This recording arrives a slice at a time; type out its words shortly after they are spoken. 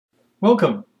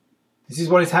Welcome. This is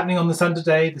what is happening on the Sun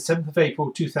today, the 7th of April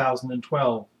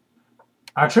 2012.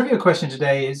 Our trivia question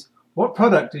today is, what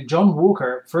product did John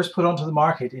Walker first put onto the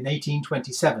market in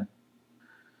 1827?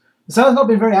 The Sun has not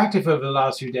been very active over the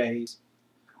last few days,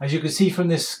 as you can see from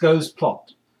this SCOES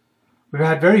plot. We've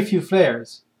had very few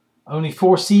flares, only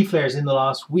 4 C flares in the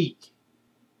last week.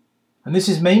 And this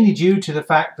is mainly due to the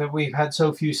fact that we've had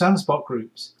so few sunspot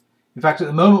groups. In fact, at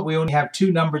the moment we only have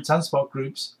 2 numbered sunspot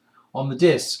groups on the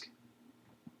disk.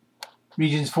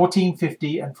 Regions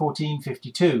 1450 and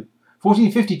 1452.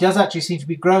 1450 does actually seem to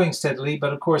be growing steadily,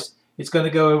 but of course it's going to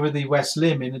go over the west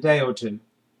limb in a day or two.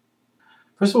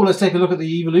 First of all, let's take a look at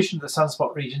the evolution of the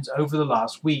sunspot regions over the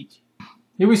last week.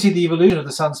 Here we see the evolution of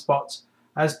the sunspots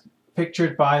as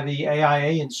pictured by the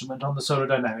AIA instrument on the Solar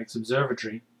Dynamics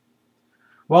Observatory.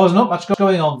 While there's not much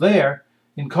going on there,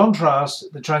 in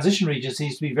contrast, the transition region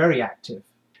seems to be very active.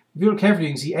 If you look carefully,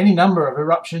 you can see any number of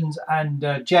eruptions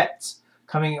and jets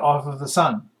coming off of the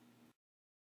Sun.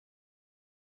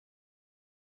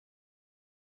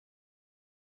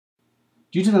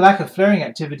 Due to the lack of flaring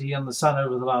activity on the Sun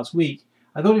over the last week,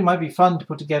 I thought it might be fun to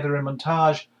put together a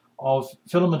montage of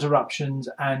filament eruptions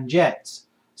and jets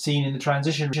seen in the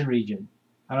transition region,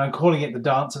 and I'm calling it the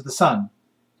Dance of the Sun.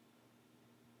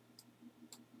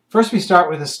 First we start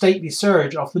with a stately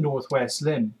surge off the northwest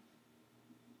limb.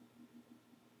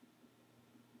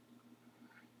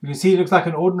 You can see it looks like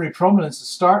an ordinary prominence to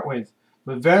start with,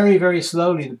 but very, very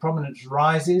slowly the prominence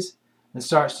rises and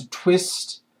starts to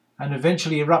twist and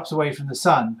eventually erupts away from the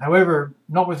Sun. However,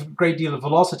 not with a great deal of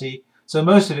velocity, so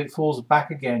most of it falls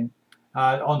back again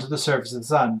onto the surface of the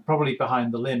Sun, probably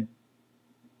behind the limb.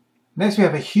 Next we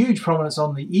have a huge prominence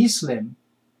on the east limb,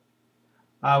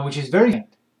 which is very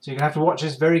faint, so you're going to have to watch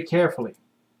this very carefully.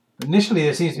 But initially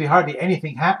there seems to be hardly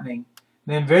anything happening.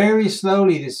 Then very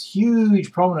slowly this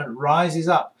huge prominent rises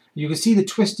up. You can see the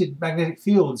twisted magnetic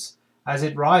fields as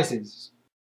it rises.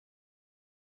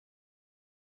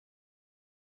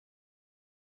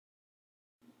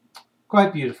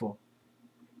 Quite beautiful.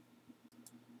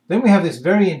 Then we have this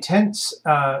very intense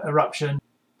eruption.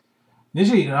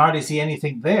 Initially you can hardly see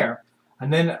anything there.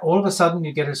 And then all of a sudden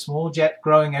you get a small jet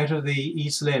growing out of the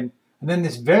east limb. And then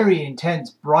this very intense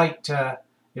bright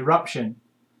eruption.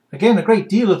 Again, a great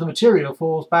deal of the material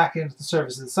falls back into the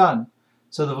surface of the Sun,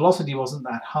 so the velocity wasn't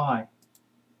that high.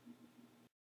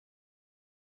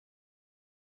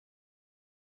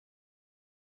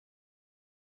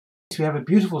 We have a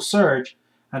beautiful surge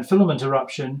and filament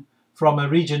eruption from a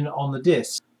region on the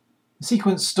disk. The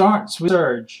sequence starts with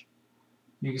surge.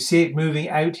 You can see it moving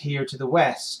out here to the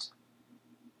west.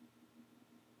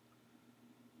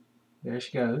 There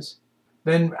she goes.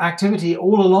 Then activity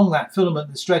all along that filament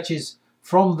that stretches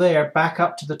from there back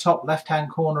up to the top left-hand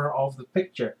corner of the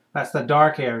picture. That's the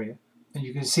dark area. And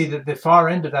you can see that the far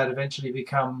end of that eventually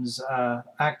becomes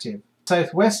active.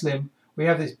 Southwest limb, we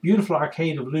have this beautiful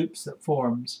arcade of loops that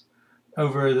forms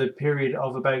over the period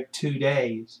of about 2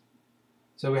 days.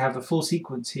 So we have the full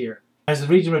sequence here. As the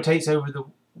region rotates over the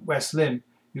west limb,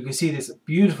 you can see this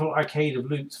beautiful arcade of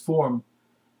loops form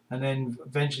and then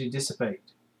eventually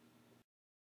dissipate.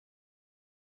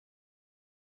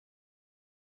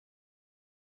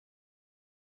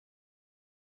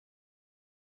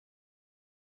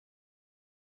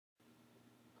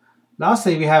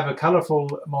 Lastly, we have a colourful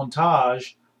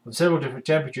montage of several different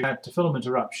temperatures at the filament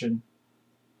eruption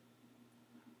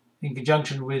in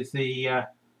conjunction with the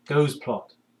SCOES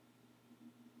plot.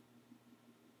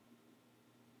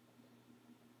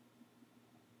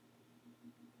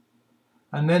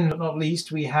 And then, not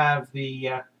least, we have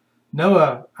the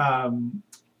NOAA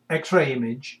X-ray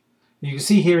image. You can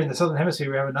see here in the southern hemisphere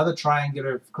we have another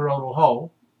triangular coronal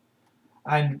hole,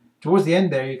 and towards the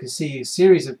end there you can see a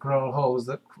series of coronal holes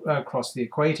that cross the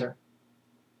equator.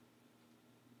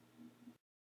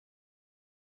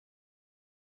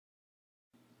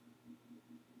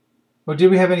 Well,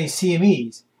 did we have any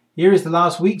CMEs? Here is the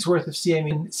last week's worth of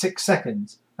CME in 6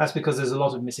 seconds. That's because there's a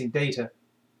lot of missing data.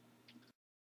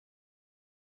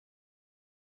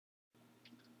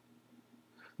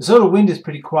 The solar wind is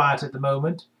pretty quiet at the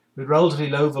moment, with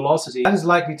relatively low velocity. That is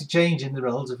likely to change in the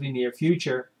relatively near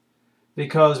future,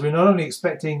 because we're not only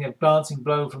expecting a glancing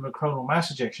blow from a coronal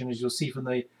mass ejection, as you'll see from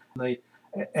the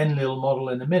Enlil model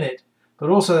in a minute, but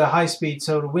also a high-speed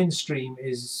solar wind stream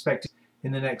is expected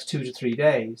in the next 2 to 3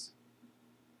 days.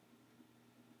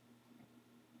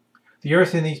 The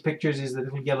Earth in these pictures is the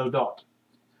little yellow dot,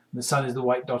 and the Sun is the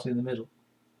white dot in the middle.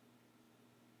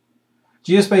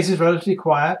 Geospace is relatively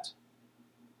quiet.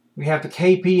 We have the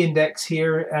KP index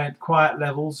here at quiet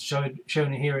levels, shown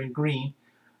here in green,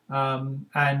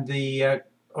 and the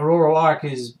auroral arc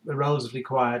is relatively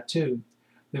quiet too.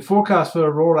 The forecast for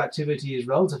auroral activity is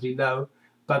relatively low,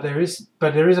 but there is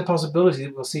a possibility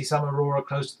that we'll see some aurora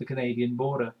close to the Canadian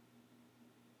border.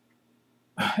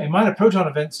 A minor proton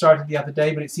event started the other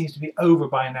day, but it seems to be over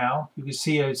by now. You can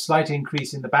see a slight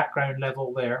increase in the background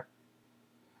level there.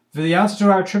 For the answer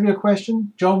to our trivia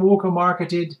question, John Walker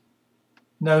marketed,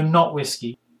 no, not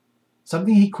whiskey,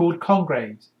 something he called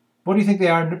Congraves. What do you think they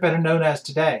are better known as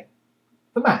today?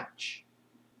 The match.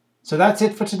 So that's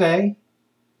it for today.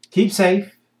 Keep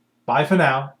safe. Bye for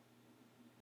now.